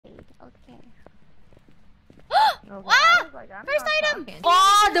Wow! First item!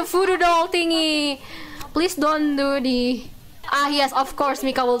 Oh, the voodoo doll thingy! Please don't do the... Ah, yes, of course,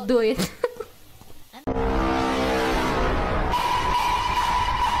 Mika will do it.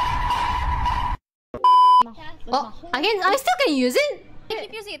 Oh, I still can use it?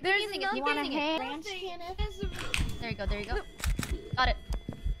 Keep using it, keep using it, keep using it. There you go, there you go. Got it.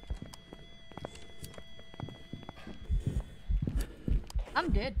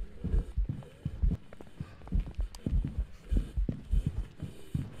 I'm dead.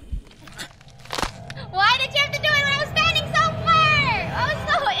 Why did you have to do it when I was standing so far? I was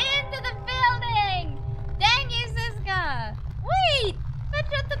so into the building. Dang you, Siska. Wait,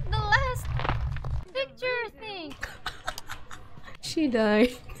 Petra took the last picture thing. She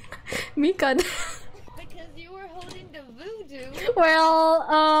died. Mika died. Because you were holding the voodoo. Well,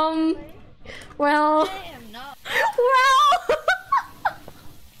 I am not.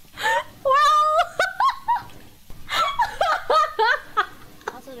 well,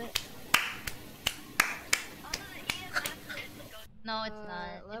 Also, No, it's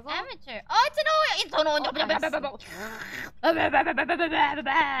not. It's amateur. Oh, it's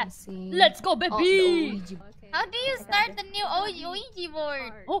an Let's go, baby! How do you start the new Ouija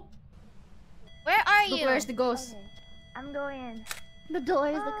board? Oh! Where are you? where's the ghost? I'm going. The door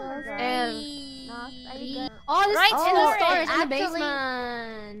is the ghost. Oh, this Right is in the storage. storage in the Actually-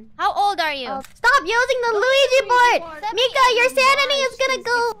 Oh. How old are you? Stop using the Luigi board! Mika, your sanity is gonna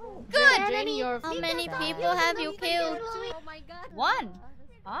go! Good! Sanity. How many people have you killed? One.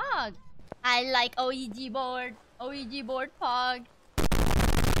 Pog. I like Ouija board. Ouija board Pog.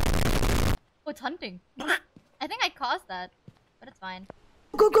 Oh, it's hunting. I think I caused that, but it's fine.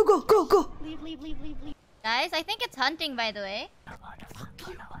 Go, go, go, go, go! Leave. Guys, I think it's hunting, by the way.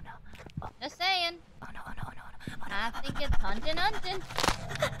 Just saying. I think it's hunting.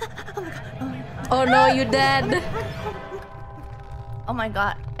 Oh no, you dead! Oh my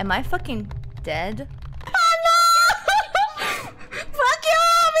god, am I fucking dead? Oh no! Fuck you,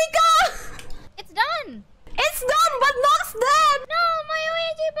 Mika! It's done! It's done, but Nox dead! No, my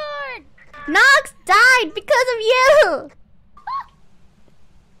Ouija board! Nox died because of you!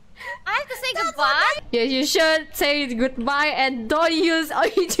 I have to say goodbye? Yes, you should say goodbye and don't use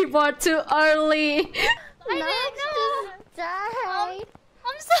Ouija board too early. I didn't know! Died.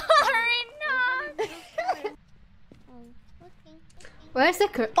 I'm sorry, no! Where's the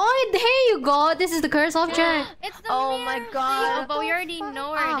curse? Oh, there you go! This is the curse object! It's the Oh my mirror god. thing, but we already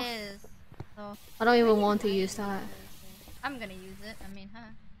know where it is. So, I don't even want to use that. I'm gonna use it. I mean, huh?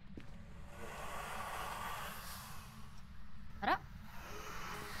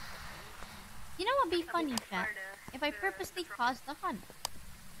 You know what'd be funny, chat? If I purposely caused the hunt.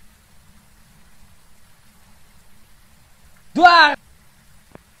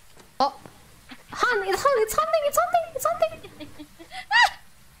 Oh! Hunt! It's hunting! It's hunting! It's hunting! It's hunting!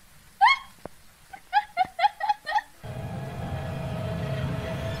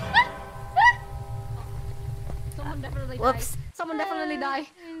 Someone definitely died. Someone definitely died.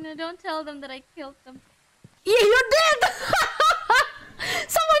 No, don't tell them that I killed them. Yeah, you did!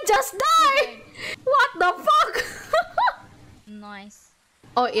 Someone just died! What the fuck? Nice.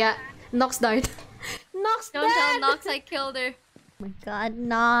 Oh yeah, Nox died. Nox Don't dead! tell Nox I killed her. Oh my god,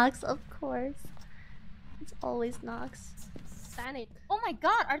 Nox, of course. It's always Nox. Sanic. Oh my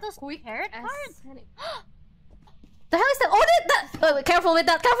god, are those carrot cards? The hell is that? Oh, that! Wait, careful with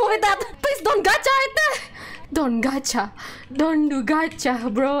that! Careful with that! Please don't gacha it! Don't gacha! Don't do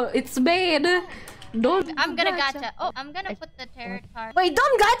gacha, bro. It's bad. Don't. I'm gonna gacha. Oh, I'm gonna put the tarot card. Wait,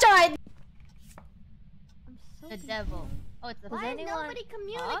 don't gacha it! The devil. Oh, it's the Why is nobody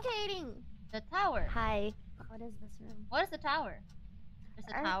communicating? The tower. Hi. What is this room? What is the tower? There's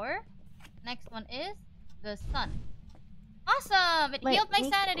a tower. Next one is the sun. Awesome! It Wait, healed my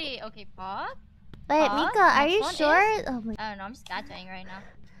Mika- sanity. Okay, pause. Wait, Pause. Mika, are Next you one sure? is- Oh my I don't know. I'm just gachaing right now.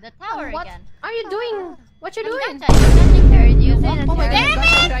 The tower What again. are you doing? What you I'm doing? gachaing tarot. You Using want? a Oh my god, Damn I'm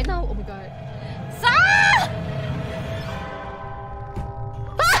gachaing it! right now. Oh my god. Sa!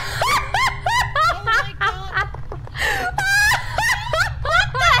 What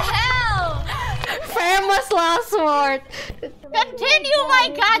the hell? Famous last word. Continue my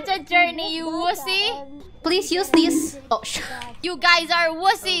gacha journey, you wussy. Please use this. Oh, You guys are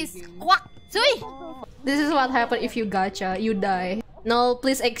wussies. Quack. Sui. this is what happens if you gacha. You die. No,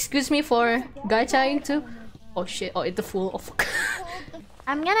 please excuse me for gachaing too. Oh shit. Oh, it's the full of.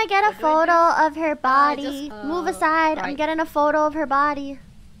 I'm gonna get a photo of her body. just, Move aside. I'm right. getting a photo of her body.